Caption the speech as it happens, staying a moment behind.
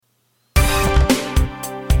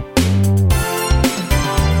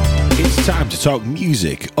Time to talk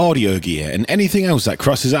music, audio gear, and anything else that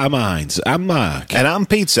crosses our minds. I'm Mark. And I'm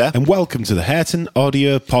Peter. And welcome to the Hurton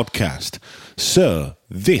Audio Podcast. So,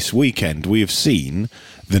 this weekend we have seen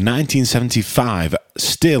the 1975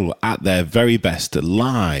 still at their very best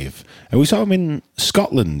live. And we saw them in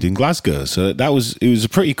Scotland, in Glasgow. So it was a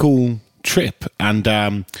pretty cool trip. And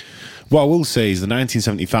what I will say is the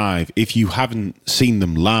 1975, if you haven't seen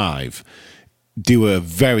them live, do a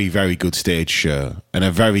very, very good stage show and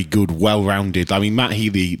a very good, well-rounded... I mean, Matt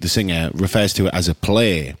Healy, the singer, refers to it as a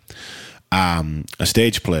play, a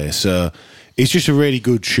stage play. So it's just a really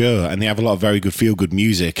good show, and they have a lot of very good feel-good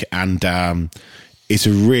music, and it's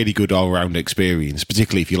a really good all-round experience,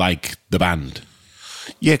 particularly if you like the band.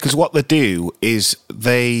 Yeah, because what they do is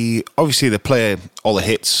they play all the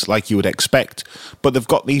hits like you would expect, but they've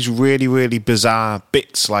got these really, really bizarre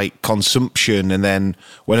bits like Consumption, and then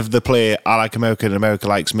whenever they play I Like America and America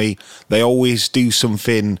Likes Me, they always do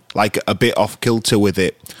something like a bit off kilter with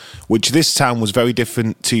it, which this time was very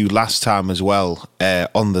different to last time as well,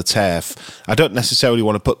 on the turf. I don't necessarily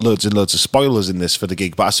want to put loads and loads of spoilers in this for the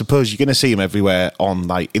gig, but I suppose you're going to see them everywhere on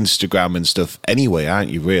like Instagram and stuff anyway, aren't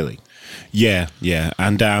you, really? Yeah,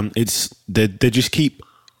 and they just keep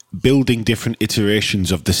building different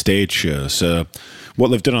iterations of the stage show. So what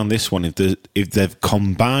they've done on this one is they've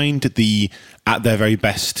combined the at their very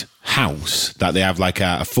best house, that they have like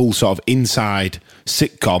a full sort of inside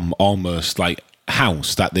sitcom almost like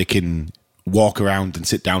house that they can walk around and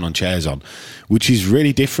sit down on chairs on, which is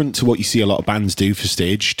really different to what you see a lot of bands do for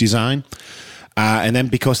stage design. And then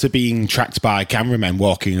because they're being tracked by cameramen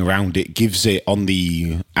walking around, it gives it on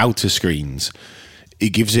the outer screens, it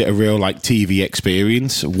gives it a real like TV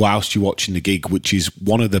experience whilst you're watching the gig, which is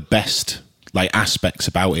one of the best like aspects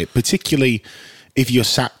about it, particularly if you're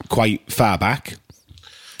sat quite far back.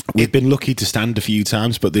 We've been lucky to stand a few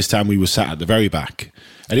times, but this time we were sat at the very back,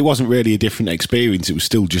 and it wasn't really a different experience. It was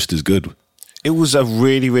still just as good. It was a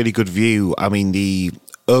really, really good view. I mean, the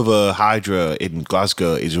Over Hydra in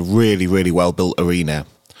Glasgow is a really, really well-built arena.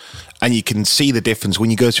 And you can see the difference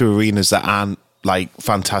when you go to arenas that aren't, like,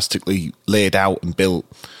 fantastically laid out and built.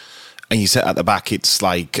 And you sit at the back, it's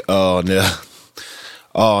like, oh, no,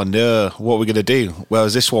 what are we going to do?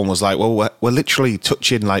 Whereas this one was like, well, we're literally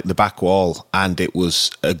touching, like, the back wall, and it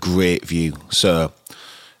was a great view. So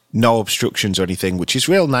no obstructions or anything, which is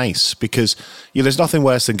real nice, because there's nothing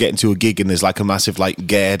worse than getting to a gig and there's like a massive like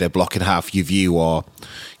girder blocking half your view, or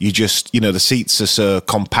you just the seats are so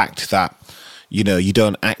compact that you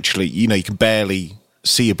don't actually you can barely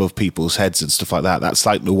see above people's heads and stuff like that. That's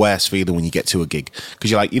like the worst feeling when you get to a gig,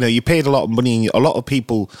 because you're like you paid a lot of money, and a lot of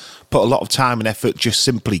people put a lot of time and effort just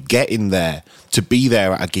simply getting there to be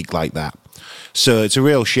there at a gig like that. So it's a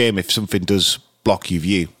real shame if something does block your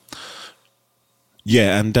view.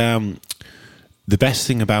 Yeah, and the best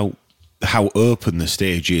thing about how open the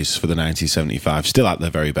stage is for the 1975, still at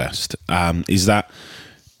their very best, is that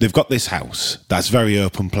they've got this house that's very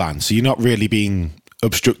open plan, so you're not really being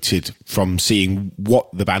obstructed from seeing what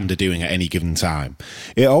the band are doing at any given time.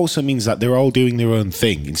 It also means that they're all doing their own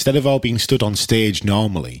thing. Instead of all being stood on stage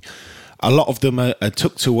normally, a lot of them are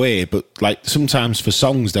tucked away, but like sometimes for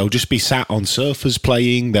songs, they'll just be sat on sofas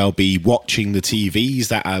playing. They'll be watching the TVs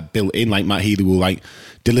that are built in. Like Matt Healy will like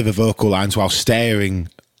deliver vocal lines while staring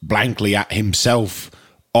blankly at himself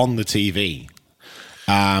on the TV.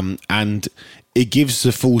 And it gives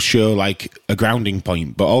the full show like a grounding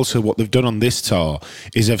point. But also what they've done on this tour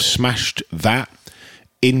is they've smashed that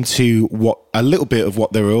into a little bit of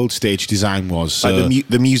what their old stage design was. So, like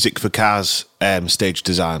the Music for Cars stage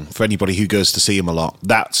design, for anybody who goes to see them a lot.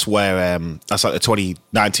 That's where that's like the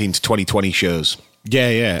 2019 to 2020 shows.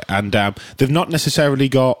 Yeah, and they've not necessarily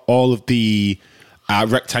got all of the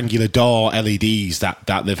rectangular door LEDs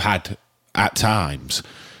that they've had at times,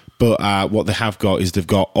 but what they have got is they've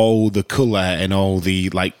got all the colour and all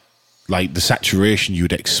the like the saturation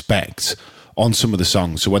you'd expect on some of the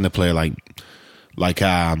songs. So when they play like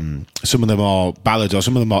some of them are ballads or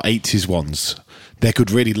some of them are 80s ones, they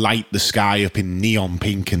could really light the sky up in neon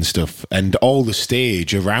pink and stuff. And all the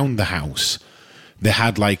stage around the house, they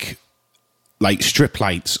had like strip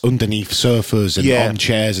lights underneath sofas and on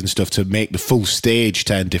chairs and stuff to make the full stage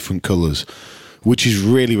turn different colours, which is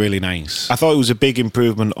really, really nice. I thought it was a big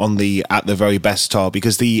improvement on the At The Very Best tour,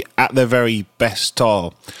 because the At The Very Best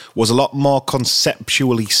tour was a lot more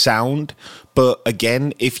conceptually sound. But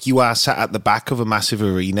again, if you are sat at the back of a massive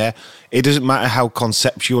arena, it doesn't matter how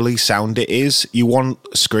conceptually sound it is. You want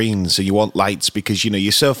screens, so you want lights, because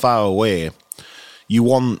you're so far away. You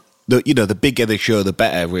want the bigger the show, the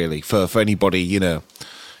better, really, for anybody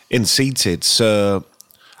in seated. So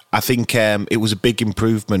I think it was a big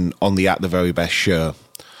improvement on the At The Very Best show,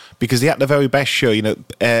 because they're at the very best show, and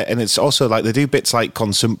it's also like they do bits like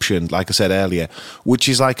Consumption, like I said earlier, which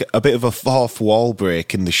is like a bit of a fourth wall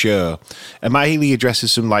break in the show. And Matt Healy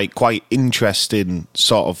addresses some like quite interesting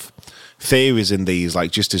sort of theories in these,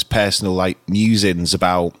 like just his personal like musings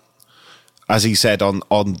about, as he said on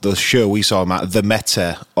the show we saw him at, the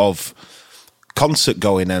meta of concert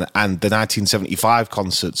going and the 1975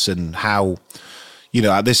 concerts, and how,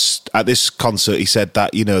 at this concert he said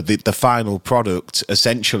that, the final product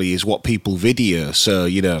essentially is what people video. So,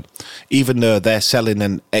 even though they're selling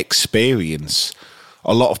an experience,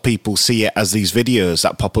 a lot of people see it as these videos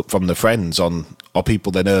that pop up from their friends or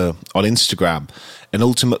people they know on Instagram. And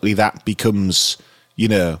ultimately that becomes,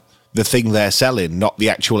 the thing they're selling, not the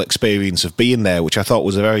actual experience of being there, which I thought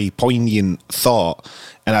was a very poignant thought.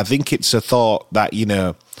 And I think it's a thought that,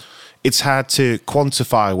 it's hard to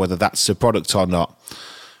quantify whether that's a product or not,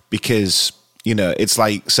 because, it's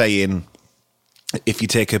like saying, if you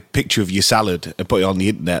take a picture of your salad and put it on the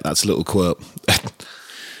internet, that's a little quote.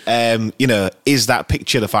 Is that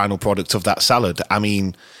picture the final product of that salad? I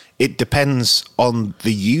mean, it depends on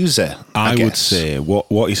the user. I would say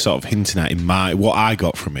what he's sort of hinting at what I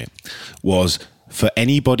got from it was, for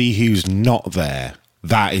anybody who's not there,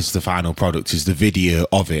 that is the final product, is the video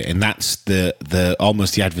of it, and that's the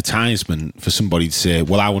almost the advertisement for somebody to say,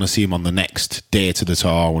 well, I want to see him on the next day to the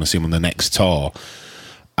tour, I want to see him on the next tour.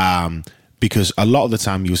 Because a lot of the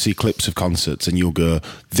time you'll see clips of concerts and you'll go,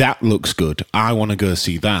 that looks good, I want to go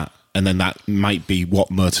see that. And then that might be what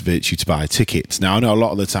motivates you to buy tickets. Now, I know a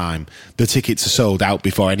lot of the time the tickets are sold out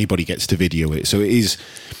before anybody gets to video it. So it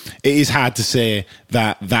is hard to say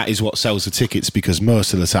that is what sells the tickets, because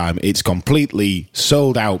most of the time it's completely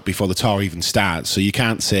sold out before the tour even starts. So you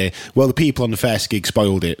can't say, well, the people on the first gig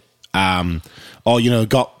spoiled it, or,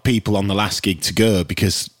 got people on the last gig to go,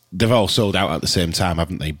 because they've all sold out at the same time,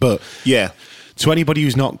 haven't they? But yeah, to anybody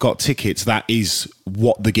who's not got tickets, that is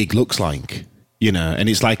what the gig looks like. And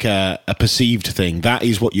it's like a perceived thing. That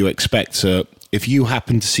is what you expect. So if you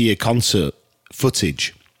happen to see a concert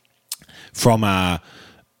footage from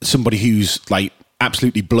somebody who's like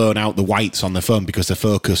absolutely blown out the whites on their phone because they're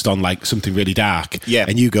focused on like something really dark,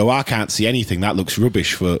 and you go, I can't see anything, that looks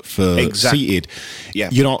rubbish for seated. Yeah.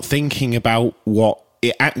 You're not thinking about what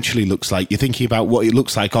it actually looks like. You're thinking about what it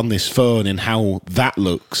looks like on this phone and how that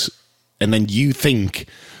looks. And then you think,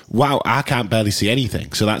 wow, I can't barely see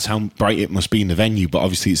anything. So that's how bright it must be in the venue, but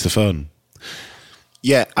obviously it's the phone.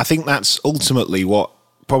 Yeah, I think that's ultimately what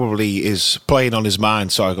probably is playing on his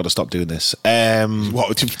mind. Sorry, I've got to stop doing this.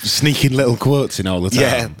 Sneaking little quotes in all the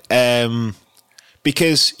time. Yeah,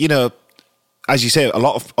 because, as you say, a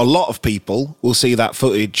lot of people will see that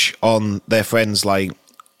footage on their friends' like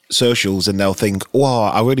socials, and they'll think, wow,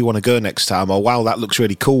 I really want to go next time, or wow, that looks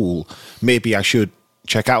really cool, maybe I should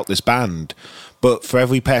check out this band. But for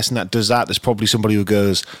every person that does that, there's probably somebody who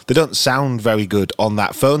goes, they don't sound very good on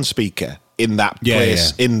that phone speaker in that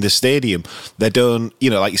place, in the stadium. They don't,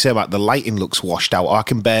 like you say about the lighting looks washed out, or I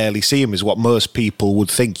can barely see them, is what most people would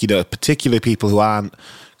think, particularly people who aren't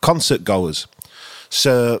concert goers.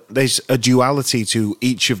 So there's a duality to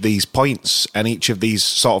each of these points and each of these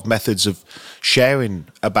sort of methods of sharing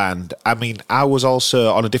a band. I mean, I was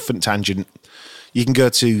also on a different tangent. You can go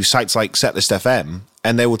to sites like Setlist FM,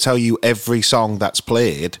 and they will tell you every song that's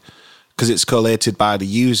played, because it's collated by the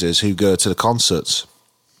users who go to the concerts.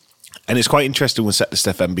 And it's quite interesting with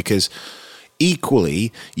Setlist FM, because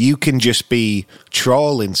equally, you can just be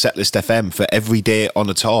trawling Setlist FM for every day on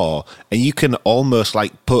a tour, and you can almost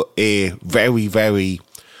like put a very, very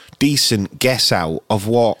decent guess out of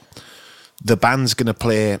what the band's going to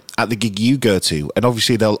play at the gig you go to. And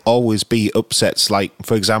obviously, there'll always be upsets. Like,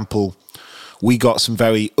 for example, we got some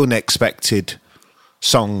very unexpected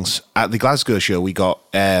songs at the Glasgow show. We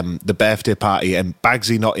got The Birthday Party and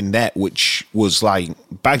Bagsy Not in Net, which was like,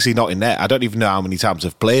 Bagsy Not in Net, I don't even know how many times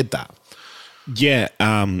I've played that. Yeah,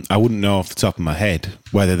 I wouldn't know off the top of my head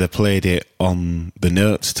whether they played it on the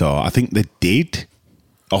Notes tour. I think they did,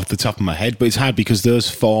 off the top of my head, but it's hard because those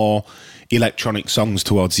 4 electronic songs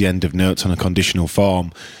towards the end of Notes on a Conditional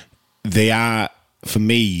Form, they are, for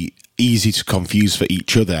me, easy to confuse for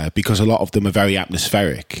each other, because a lot of them are very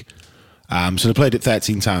atmospheric. So they played it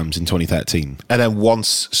 13 times in 2013. And then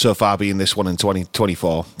once so far being this one in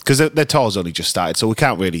 2024. Because their tour's only just started, so we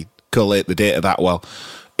can't really collate the data that well.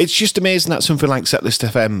 It's just amazing that something like Setlist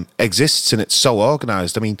FM exists and it's so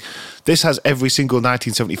organised. I mean, this has every single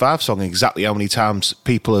 1975 song, exactly how many times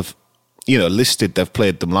people have, listed they've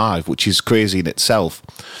played them live, which is crazy in itself.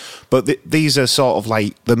 But these are sort of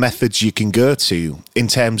like the methods you can go to in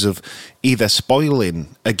terms of either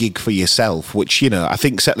spoiling a gig for yourself, which, I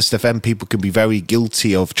think Setlist FM people can be very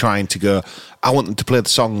guilty of trying to go, I want them to play the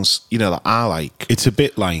songs, that I like. It's a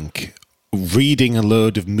bit like reading a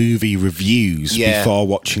load of movie reviews before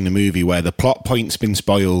watching the movie where the plot point's been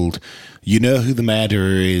spoiled, you know who the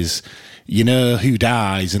murderer is, you know who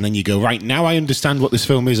dies, and then you go, right, now I understand what this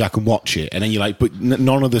film is, I can watch it. And then you're like, but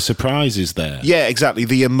none of the surprises there. Yeah, exactly.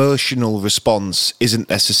 The emotional response isn't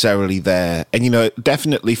necessarily there. And,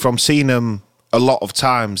 definitely from seeing them a lot of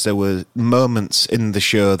times, there were moments in the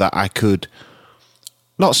show that I could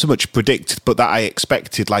not so much predict, but that I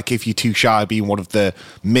expected, like If You're Too Shy being one of the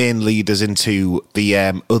main leaders into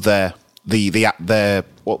the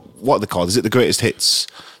what are they called? Is it the greatest hits?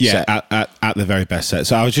 Yeah, set? At the very best set.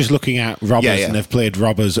 So I was just looking at Robbers, and they've played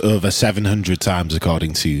Robbers over 700 times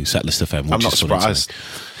according to Setlist FM. Which I'm not surprised.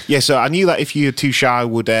 Yeah, so I knew that If You're Too Shy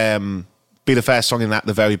would be the first song in that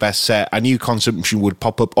the very best set. I knew Consumption would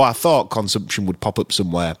pop up, or I thought Consumption would pop up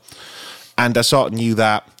somewhere, and I sort of knew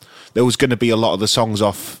that there was going to be a lot of the songs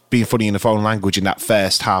off Being Funny in a Foreign Language in that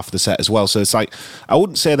first half of the set as well. So it's like, I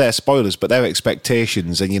wouldn't say they're spoilers, but they're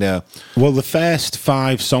expectations. And, well, the first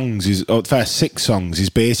 5 songs or the first 6 songs is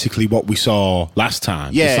basically what we saw last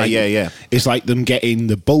time. Yeah, It's like them getting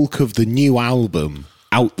the bulk of the new album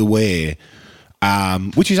out the way,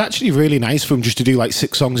 which is actually really nice for them just to do like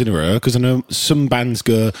 6 songs in a row, because I know some bands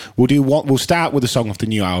go, we'll start with a song off the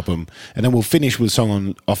new album and then we'll finish with a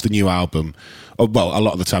song off the new album. Well, a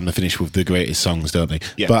lot of the time they finish with the greatest songs, don't they?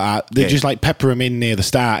 Yeah. But they just like pepper them in near the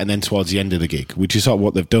start and then towards the end of the gig, which is sort of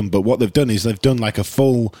what they've done. But what they've done is they've done like a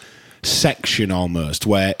full section almost,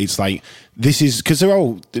 where it's like, this is, because they're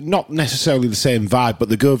all not necessarily the same vibe, but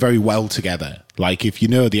they go very well together. Like if you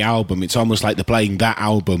know the album, it's almost like they're playing that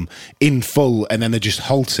album in full and then they just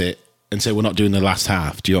halt it and say, we're not doing the last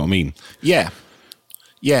half. Do you know what I mean?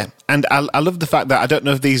 Yeah, and I love the fact that, I don't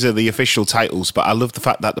know if these are the official titles, but I love the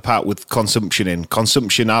fact that the part with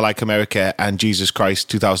Consumption, I Like America, and Jesus Christ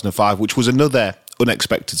 2005, which was another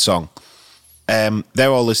unexpected song.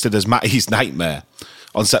 They're all listed as Matty's Nightmare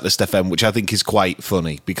on Setlist FM, which I think is quite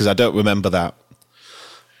funny, because I don't remember that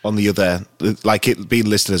on the other, like it being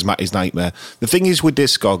listed as Matty's Nightmare. The thing is with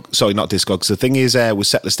Discogs, the thing is with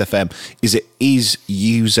Setlist FM is it is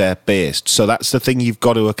user-based. So that's the thing you've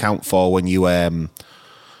got to account for when you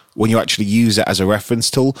actually use it as a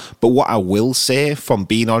reference tool. But what I will say from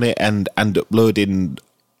being on it and uploading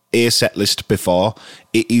a set list before,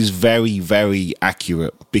 it is very, very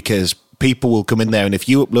accurate, because people will come in there and if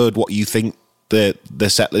you upload what you think the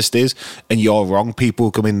set list is and you're wrong, people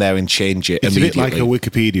will come in there and change it it's immediately. A bit like a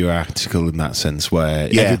Wikipedia article in that sense, where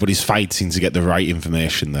everybody's fighting to get the right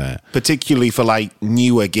information there. Particularly for like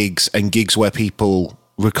newer gigs and gigs where people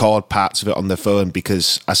record parts of it on their phone,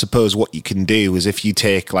 because I suppose what you can do is if you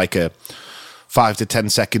take like a 5 to 10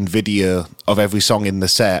 second video of every song in the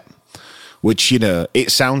set, which,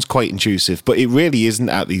 it sounds quite intrusive, but it really isn't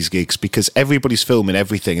at these gigs, because everybody's filming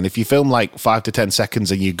everything. And if you film like 5 to 10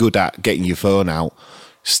 seconds and you're good at getting your phone out,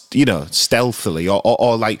 stealthily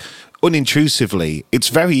or like unintrusively, it's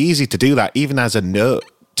very easy to do that, even as a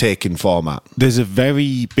note-taking format. There's a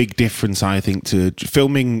very big difference, I think, to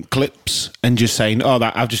filming clips and just saying,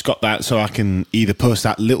 that I've just got that, so I can either post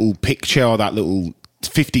that little picture or that little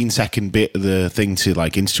 15-second bit of the thing to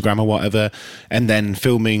like Instagram or whatever, and then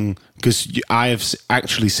filming, because I have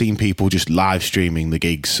actually seen people just live streaming the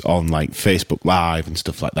gigs on like Facebook Live and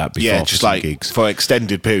stuff like that before, just like gigs for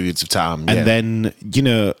extended periods of time. And then,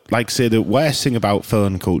 like say the worst thing about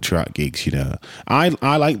phone culture at gigs, I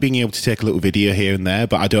like being able to take a little video here and there,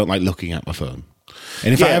 but I don't like looking at my phone.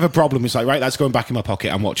 And if I have a problem, it's like, right, that's going back in my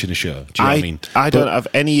pocket, I'm watching a show. Do you know what I mean? I don't have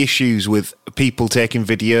any issues with people taking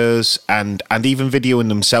videos and even videoing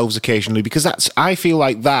themselves occasionally, because I feel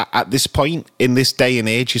like that at this point in this day and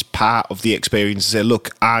age is part of the experience. To say, look,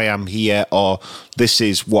 I am here, or this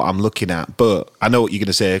is what I'm looking at. But I know what you're going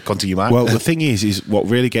to say. Continue, Matt. Well, the thing is what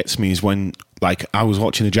really gets me is when, like, I was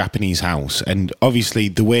watching a Japanese house, and obviously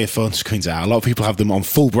the way phone screens are, a lot of people have them on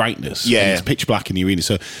full brightness. Yeah. And it's pitch black in the arena.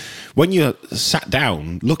 So when you're sat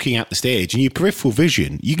down looking at the stage and your peripheral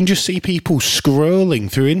vision, you can just see people scrolling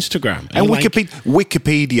through Instagram. And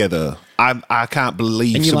Wikipedia, though. I can't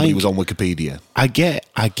believe somebody was on Wikipedia. I get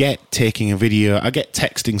taking a video. I get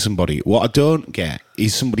texting somebody. What I don't get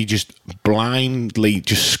is somebody just blindly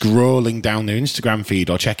just scrolling down their Instagram feed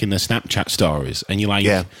or checking their Snapchat stories. And you're like...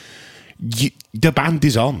 Yeah. The band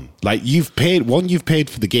is on. Like, you've paid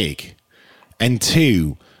for the gig, and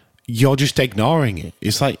 2, you're just ignoring it.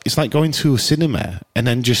 It's like going to a cinema and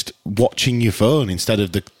then just watching your phone instead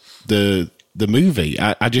of the the movie.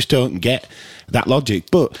 I just don't get that logic.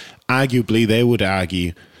 But arguably, they would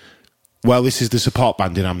argue, well, this is the support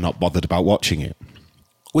band and I'm not bothered about watching it.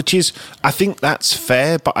 Which is, I think that's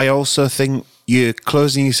fair, but I also think you're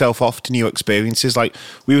closing yourself off to new experiences. Like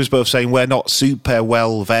we was both saying, we're not super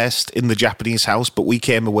well versed in the Japanese house, but we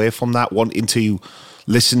came away from that wanting to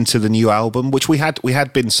listen to the new album, which we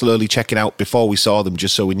had been slowly checking out before we saw them,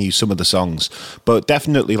 just so we knew some of the songs. But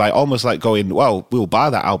definitely, like almost like going, well, we'll buy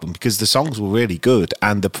that album because the songs were really good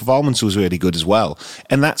and the performance was really good as well.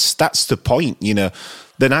 And that's the point, you know.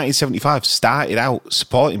 The 1975 started out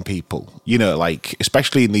supporting people, you know, like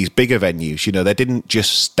especially in these bigger venues, you know, they didn't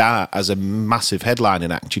just start as a massive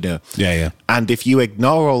headlining act, you know. Yeah. And if you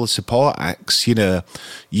ignore all the support acts, you know,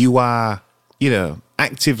 you are, you know,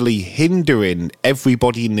 actively hindering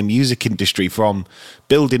everybody in the music industry from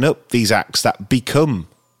building up these acts that become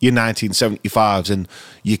your 1975s and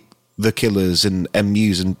the Killers and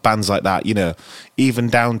Muse and bands like that, you know, even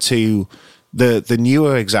down to the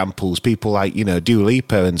newer examples, people like, you know, Dua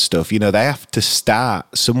Lipa and stuff, you know, they have to start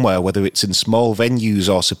somewhere, whether it's in small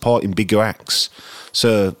venues or supporting bigger acts.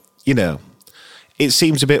 So, you know, it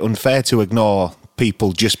seems a bit unfair to ignore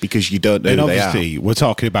people just because you don't know who they are. Obviously, we're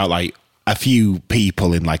talking about like a few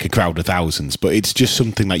people in like a crowd of thousands, but it's just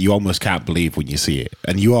something that you almost can't believe when you see it,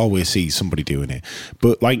 and you always see somebody doing it.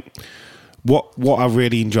 But like, what I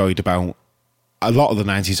really enjoyed about a lot of the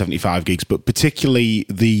 1975 gigs, but particularly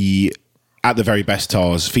the At the Very Best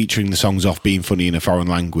tours featuring the songs off Being Funny in a Foreign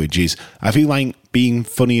Language, is I feel like Being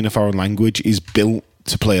Funny in a Foreign Language is built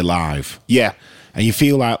to play live. Yeah. And you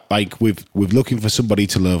feel like with Looking for Somebody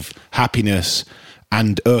to Love, Happiness,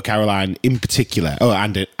 and Oh Caroline in particular,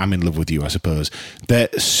 and I'm in Love with You, I suppose, they're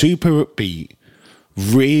super upbeat,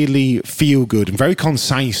 really feel good and very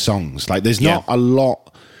concise songs. Like there's not a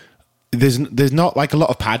lot, there's not like a lot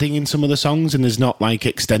of padding in some of the songs, and there's not like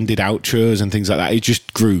extended outros and things like that. It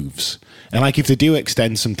just grooves. And like if they do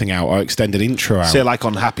extend something out or extend an intro out, say like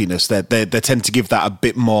on Happiness, they tend to give that a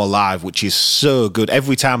bit more live, which is so good.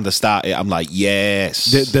 Every time they start it, I'm like, yes.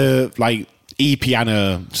 The like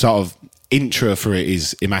e-piano sort of intro for it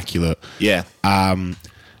is immaculate. Yeah.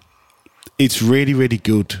 It's really, really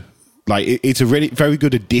good. Like it's a really very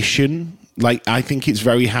good addition. Like I think it's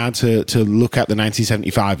very hard to look at the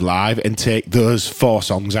 1975 live and take those 4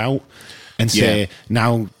 songs out and say,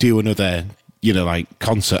 now do another, you know, like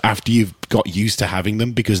concert after you've got used to having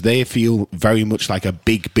them, because they feel very much like a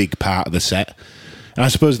big, big part of the set. And I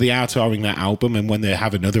suppose they are touring that album, and when they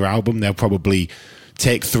have another album, they'll probably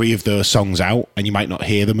take 3 of those songs out and you might not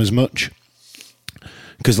hear them as much.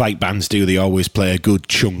 Because like bands do, they always play a good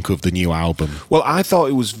chunk of the new album. Well, I thought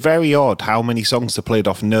it was very odd how many songs they played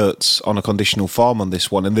off notes on a conditional form on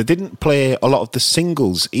this one. And they didn't play a lot of the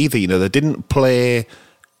singles either. You know, they didn't play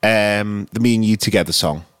the Me and You Together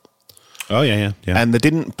song. Oh, yeah. And they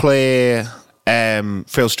didn't play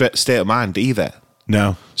Frail State of Mind either.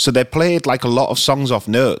 No. So they played like a lot of songs off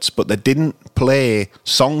notes, but they didn't play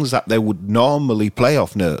songs that they would normally play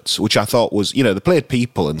off notes, which I thought was, you know, they played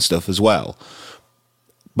People and stuff as well.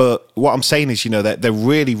 But what I'm saying is, you know, that they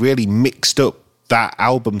really, really mixed up that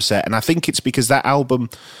album set. And I think it's because that album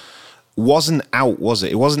wasn't out, was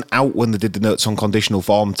it? It wasn't out when they did the Notes on Conditional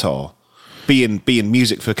Form tour, being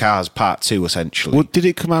Music for Cars Part 2, essentially. Well, did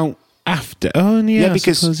it come out after? Oh, yeah,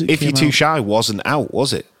 because If You're Too Shy wasn't out,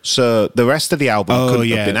 was it? So the rest of the album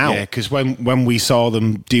couldn't have been out. Yeah, because when we saw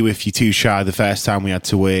them do If You're Too Shy the first time, we had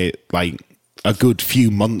to wait, like, a good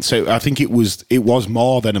few months. So I think it was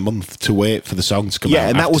more than a month to wait for the song to come out. Yeah,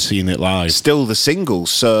 and that was seeing it live. Still the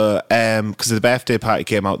singles. So because the Birthday Party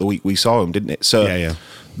came out the week we saw them, didn't it? So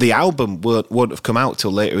the album won't have come out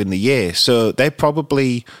till later in the year. So they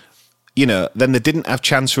probably, you know, then they didn't have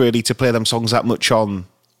chance really to play them songs that much on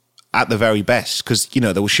At the Very Best, because, you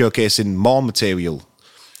know, they were showcasing more material,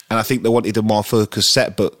 and I think they wanted a more focused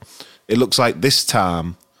set. But it looks like this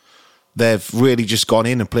time they've really just gone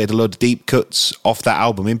in and played a load of deep cuts off that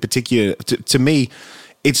album. In particular, to me,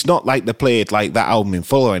 it's not like they played like that album in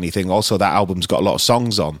full or anything. Also, that album's got a lot of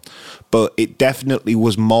songs on, but it definitely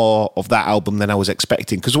was more of that album than I was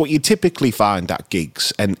expecting. Because what you typically find at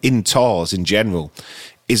gigs and in tours in general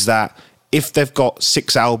is that if they've got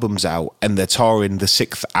 6 albums out and they're touring the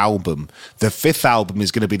 6th album, the 5th album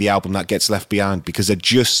is going to be the album that gets left behind because they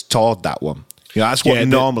just toured that one. You know, that's what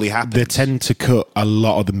normally happens. They tend to cut a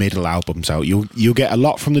lot of the middle albums out. You'll get a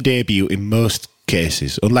lot from the debut in most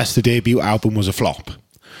cases, unless the debut album was a flop.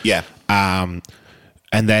 Yeah. And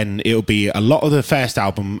then it'll be a lot of the first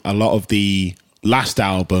album, a lot of the last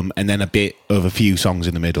album and then a bit of a few songs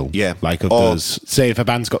in the middle. Yeah. Like of those, say if a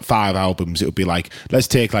band's got 5 albums, it would be like, let's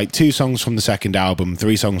take like 2 songs from the second album,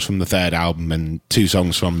 3 songs from the third album, and 2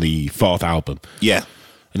 songs from the fourth album. Yeah.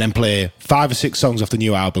 And then play 5 or 6 songs off the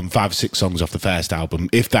new album, 5 or 6 songs off the first album,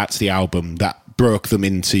 if that's the album that broke them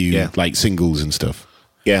into like singles and stuff.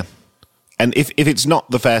 Yeah. And if it's not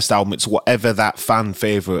the first album, it's whatever that fan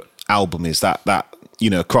favourite album is, that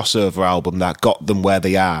crossover album that got them where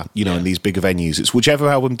they are, in these bigger venues. It's whichever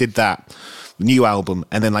album did that, the new album,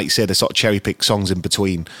 and then, like you said, they sort of cherry-pick songs in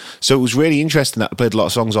between. So it was really interesting that I played a lot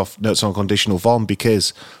of songs off Notes on Conditional Form,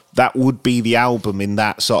 because that would be the album in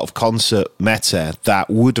that sort of concert meta that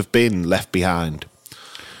would have been left behind.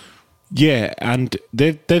 Yeah, and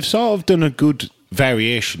they've sort of done a good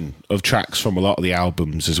variation of tracks from a lot of the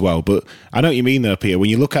albums as well. But I know what you mean though, Peter. When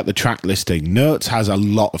you look at the track listing, Notes has a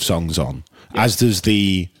lot of songs on, as does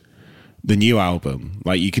the new album.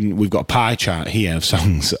 Like we've got a pie chart here of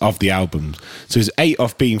songs of the albums. So it's 8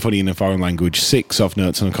 off Being Funny in a Foreign Language, 6 off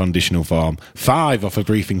Notes on a Conditional Form, 5 off A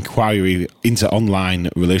Brief Inquiry into Online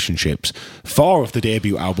Relationships, 4 off the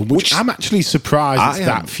debut album, which I'm actually surprised it's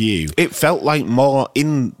that few. It felt like more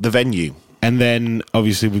in the venue. And then,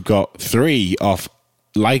 obviously, we've got 3 off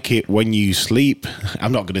Like It When You Sleep.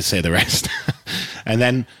 I'm not going to say the rest. And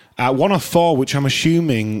then 1 off 4, which I'm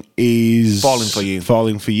assuming is... Falling For You.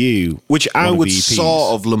 Falling For You. Which I would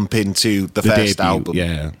sort of lump into the first debut album.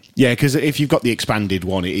 Yeah. Yeah, because if you've got the expanded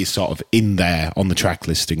one, it is sort of in there on the track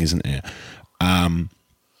listing, isn't it?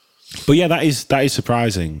 But yeah, that is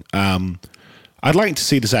surprising. I'd like to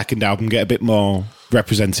see the second album get a bit more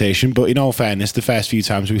representation, but in all fairness, the first few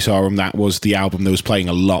times we saw them, that was the album that was playing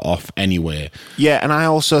a lot off anyway. Yeah, and I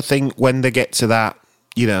also think when they get to that,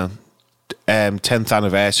 10th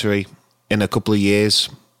anniversary in a couple of years,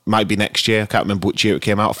 might be next year, I can't remember which year it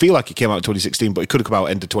came out. I feel like it came out in 2016, but it could have come out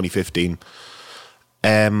end of 2015.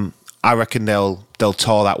 I reckon they'll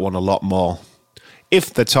tour that one a lot more.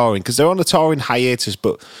 If they're touring, because they're on a touring hiatus,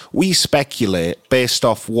 but we speculate based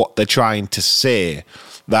off what they're trying to say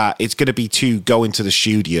that it's going to be to go into the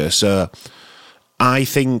studio. So I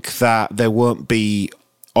think that they won't be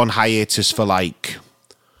on hiatus for like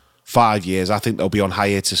 5 years. I think they'll be on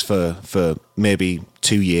hiatus for maybe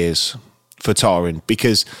 2 years for touring,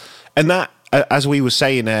 because, and that, as we were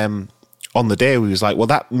saying on the day, we was like, well,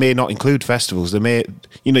 that may not include festivals. They may,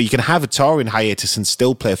 you can have a touring hiatus and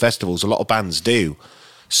still play festivals. A lot of bands do.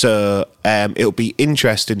 So it'll be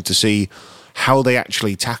interesting to see how they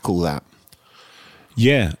actually tackle that.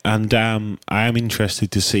 Yeah, and I am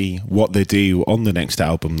interested to see what they do on the next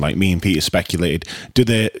album. Like me and Peter speculated, do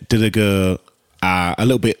they go a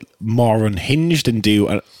little bit more unhinged and do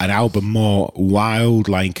an album more wild,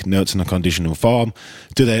 like Notes on a Conditional Form?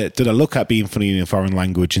 Do they look at Being Funny in a Foreign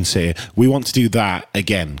Language and say, we want to do that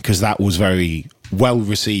again because that was very well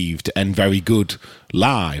received and very good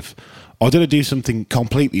live? Or do they do something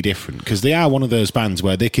completely different? Because they are one of those bands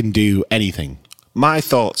where they can do anything. My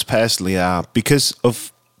thoughts personally are, because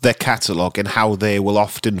of their catalogue and how they will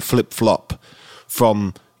often flip-flop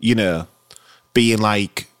from, being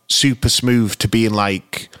like super smooth to being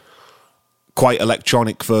like quite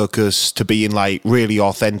electronic focused to being like really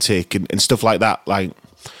authentic and stuff like that. Like,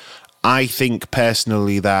 I think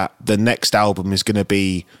personally that the next album is going to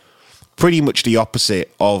be pretty much the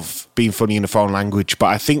opposite of Being Funny in a Foreign Language, but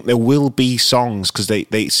I think there will be songs, because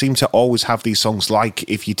they seem to always have these songs like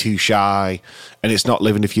If You're Too Shy and It's Not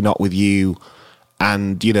Living If You're Not With You,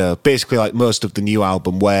 and basically like most of the new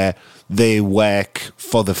album, where they work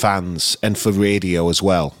for the fans and for radio as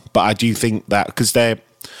well. But I do think that, because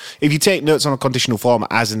if you take Notes on a Conditional Form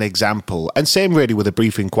as an example, and same really with A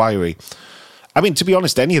Brief Inquiry, I mean, to be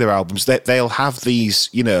honest, any of their albums, they'll have these,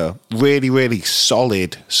 really, really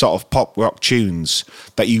solid sort of pop rock tunes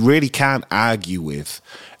that you really can't argue with.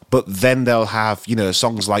 But then they'll have,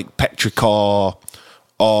 songs like Petrichor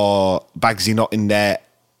or Bagsy Not In There,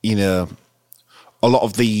 a lot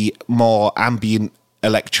of the more ambient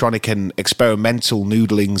electronic and experimental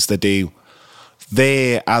noodlings they do.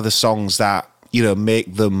 They are the songs that,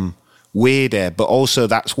 make them weirder, but also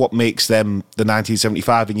that's what makes them the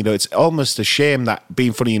 1975. And it's almost a shame that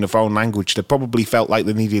Being Funny in a Foreign Language, they probably felt like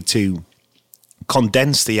they needed to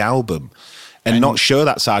condense the album and not show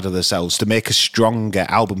that side of themselves to make a stronger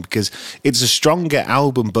album, because it's a stronger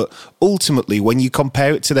album, but ultimately when you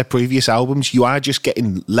compare it to their previous albums, you are just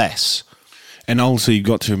getting less. And also you've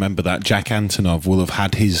got to remember that Jack Antonoff will have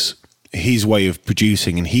had his way of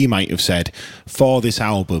producing, and he might have said, for this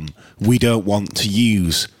album we don't want to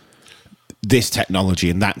use this technology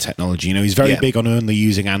and that technology. You know, he's very Yeah. big on only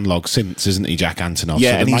using analog synths, isn't he, Jack Antonoff?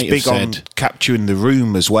 Yeah, So and they he's might big have on said, capturing the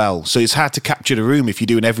room as well. So it's hard to capture the room if you're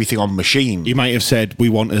doing everything on machine. he might have said, we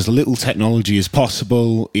want as little technology as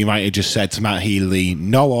possible. He might have just said to Matt Healy,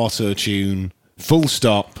 no auto-tune, full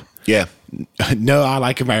stop. Yeah. No, I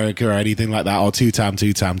Like America or anything like that, or two time.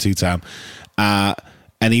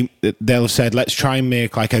 And they'll have said, let's try and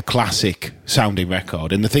make like a classic sounding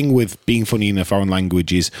record. And the thing with being funny in a foreign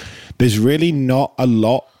language is there's really not a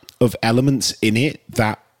lot of elements in it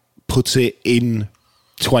that puts it in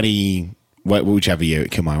whichever year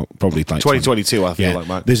it came out, probably like 2022, I feel like,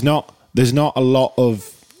 Mike. There's not a lot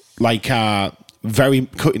of like very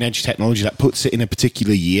cutting edge technology that puts it in a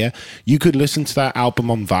particular year. You could listen to that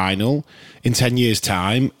album on vinyl in 10 years'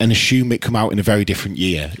 time and assume it come out in a very different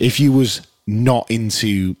year if you was not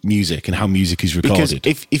into music and how music is recorded.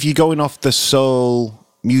 Because if you're going off the sole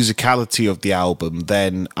musicality of the album,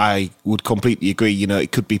 then I would completely agree. You know,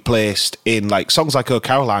 it could be placed in like songs like Oh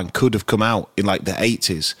Caroline could have come out in like the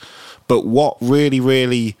 80s. But what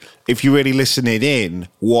really, if you're really listening in,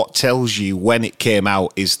 what tells you when it came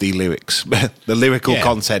out is the lyrics. The lyrical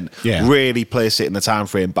content really place it in the time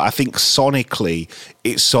frame. But I think sonically,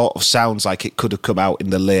 it sort of sounds like it could have come out in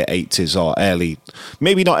the late 80s or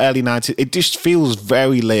maybe not early 90s. It just feels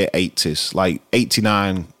very late 80s, like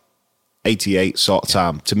 89, 88 sort of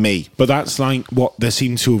time to me. But that's like what they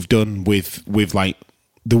seem to have done with like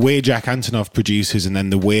the way Jack Antonoff produces and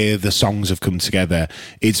then the way the songs have come together.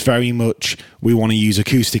 It's very much, we want to use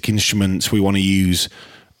acoustic instruments, we want to use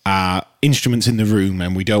instruments in the room,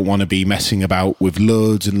 and we don't want to be messing about with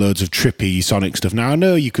loads and loads of trippy sonic stuff. Now, I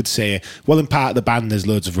know you could say, well, in part of the band there's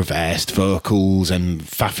loads of reversed vocals and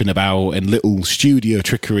faffing about and little studio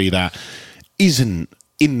trickery that isn't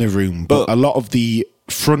in the room, but a lot of the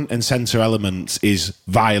front and center elements is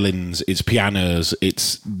violins, it's pianos,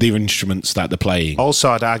 it's the instruments that they're playing. Also,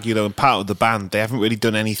 I'd argue, though, in part of the band, they haven't really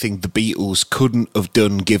done anything the Beatles couldn't have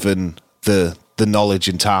done given the knowledge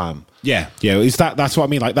and time. Yeah, that's what I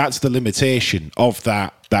mean. Like, that's the limitation of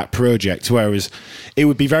that project. Whereas it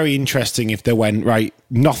would be very interesting if they went, right,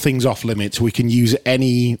 nothing's off limits. We can use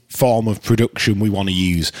any form of production we want to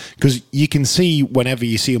use. Because you can see whenever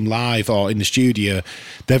you see them live or in the studio,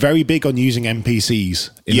 they're very big on using MPCs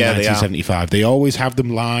in 1975. They always have them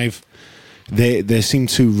live. They seem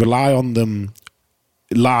to rely on them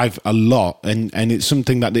live a lot. And it's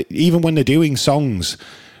something that even when they're doing songs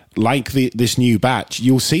like this new batch,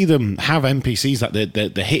 you'll see them have MPCs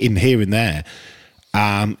that they're hitting here and there,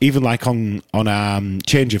 even like on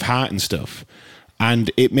Change of Heart and stuff.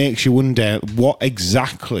 And it makes you wonder what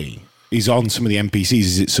exactly is on some of the MPCs.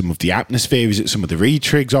 Is it some of the atmosphere? Is it some of the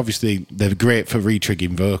retrigs? Obviously, they're great for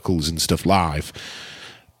retrigging vocals and stuff live.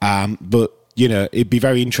 But, you know, it'd be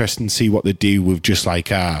very interesting to see what they do with just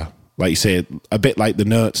like you say, a bit like the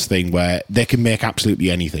Notes thing, where they can make absolutely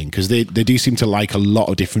anything, because they do seem to like a lot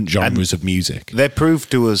of different genres of music. They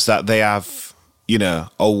proved to us that they have, you know,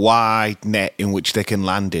 a wide net in which they can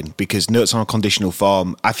land in, because Notes on a Conditional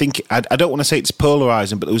Form, I think, I don't want to say it's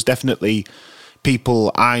polarising, but there was definitely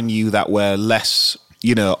people I knew that were less,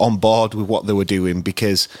 you know, on board with what they were doing,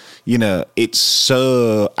 because, you know, it's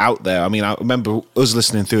so out there. I mean, I remember us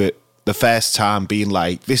listening through it the first time being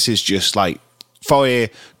like, this is just like, for a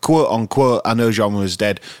quote-unquote, I know genre is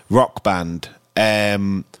dead, rock band,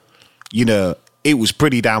 you know, it was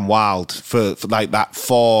pretty damn wild for like that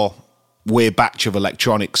 4-way batch of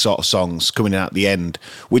electronic sort of songs coming in at the end,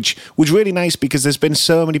 which was really nice, because there's been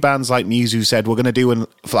so many bands like Muse who said, we're going to do an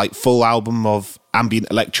like full album of ambient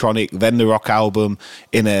electronic, then the rock album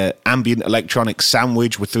in a ambient electronic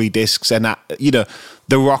sandwich with 3 discs, and that, you know,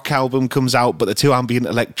 the rock album comes out, but the 2 ambient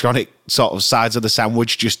electronic sort of sides of the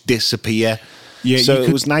sandwich just disappear. Yeah, so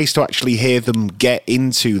it was nice to actually hear them get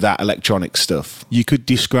into that electronic stuff. You could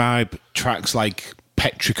describe tracks like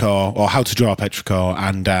Petrichor or How to Draw Petrichor,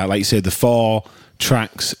 and like you said, the 4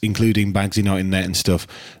 tracks, including Bagsy Not in Net and stuff,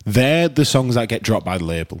 they're the songs that get dropped by the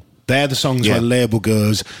label. They're the songs where the label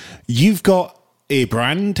goes, you've got a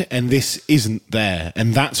brand and this isn't there.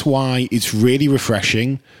 And that's why it's really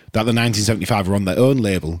refreshing that the 1975 are on their own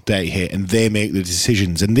label, Dirty Hit, and they make the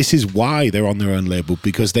decisions. And this is why they're on their own label,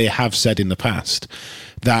 because they have said in the past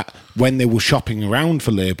that when they were shopping around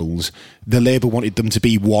for labels, the label wanted them to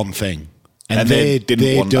be one thing. And they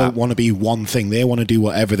don't want to be one thing. They want to do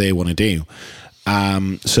whatever they want to do.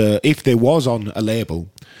 So if there was on a label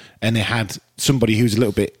and they had somebody who's a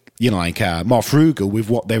little bit, you know, like more frugal with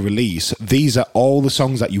what they release, these are all the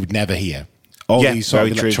songs that you would never hear. All these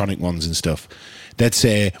sort of electronic ones and stuff. They'd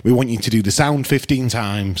say, we want you to do the sound 15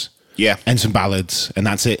 times, and some ballads, and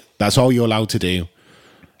that's it. That's all you're allowed to do.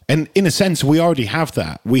 And in a sense, we already have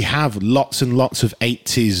that. We have lots and lots of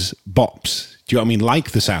 80s bops. Do you know what I mean?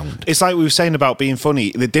 Like the sound. It's like we were saying about being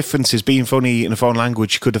funny. The difference is being funny in a foreign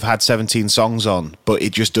language could have had 17 songs on, but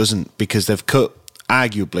it just doesn't, because they've cut,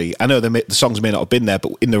 arguably, I know the songs may not have been there,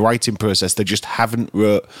 but in the writing process, they just haven't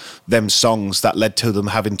wrote them songs that led to them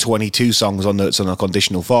having 22 songs on notes on a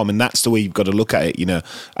conditional form. And that's the way you've got to look at it. You know,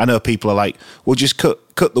 I know people are like, well, just cut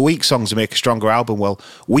the weak songs to make a stronger album. Well,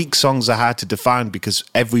 weak songs are hard to define because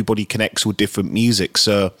everybody connects with different music.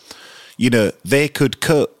 So, you know, they could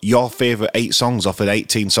cut your favourite 8 songs off an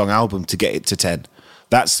 18-song album to get it to 10.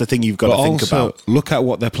 That's the thing you've got to think about. Look at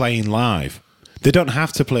what they're playing live. They don't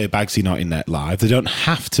have to play Bagsy Not In Net live. They don't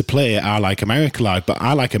have to play I Like America live, but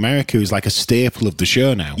I Like America is like a staple of the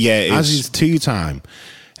show now. Yeah, it as is. is Two Time.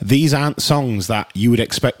 These aren't songs that you would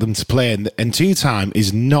expect them to play, and Two Time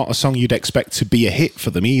is not a song you'd expect to be a hit for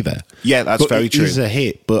them either. Yeah, that's very true. It is a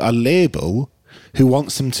hit, but a label who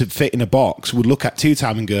wants them to fit in a box would look at Two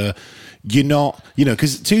Time and go, you're not, you know,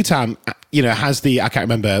 because Two Time, you know, has the, I can't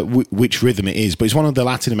remember which rhythm it is, but it's one of the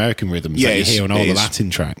Latin American rhythms that you hear on all the Latin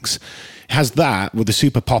tracks. It has that with the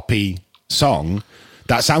super poppy song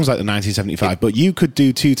that sounds like the 1975, but you could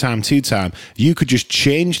do Two Time. You could just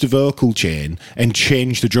change the vocal chain and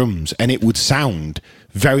change the drums, and it would sound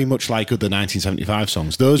very much like other 1975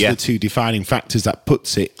 songs. Those are the two defining factors that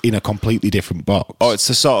puts it in a completely different box. Oh, it's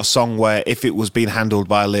the sort of song where if it was being handled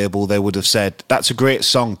by a label, they would have said, that's a great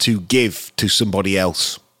song to give to somebody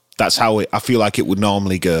else. That's how I feel like it would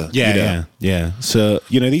normally go. Yeah. So,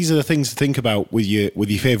 you know, these are the things to think about with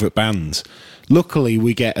your favourite bands. Luckily,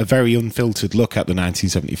 we get a very unfiltered look at the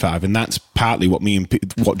 1975, and that's partly what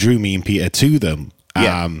drew me and Peter to them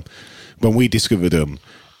when we discovered them.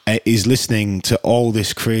 Is listening to all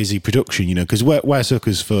this crazy production, you know, because we're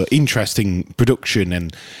suckers for interesting production,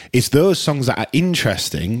 and it's those songs that are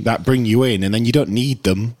interesting that bring you in, and then you don't need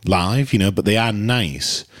them live, you know, but they are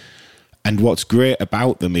nice. And what's great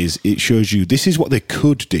about them is it shows you this is what they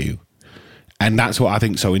could do. And that's what I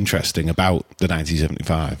think so interesting about the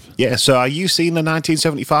 1975. Yeah, so are you seeing the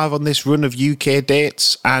 1975 on this run of UK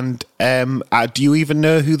dates? And do you even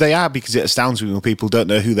know who they are? Because it astounds me when people don't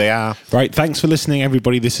know who they are. Right, thanks for listening,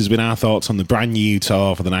 everybody. This has been our thoughts on the brand new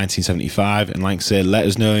tour for the 1975. And like I said, let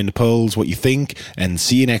us know in the polls what you think, and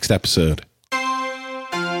see you next episode.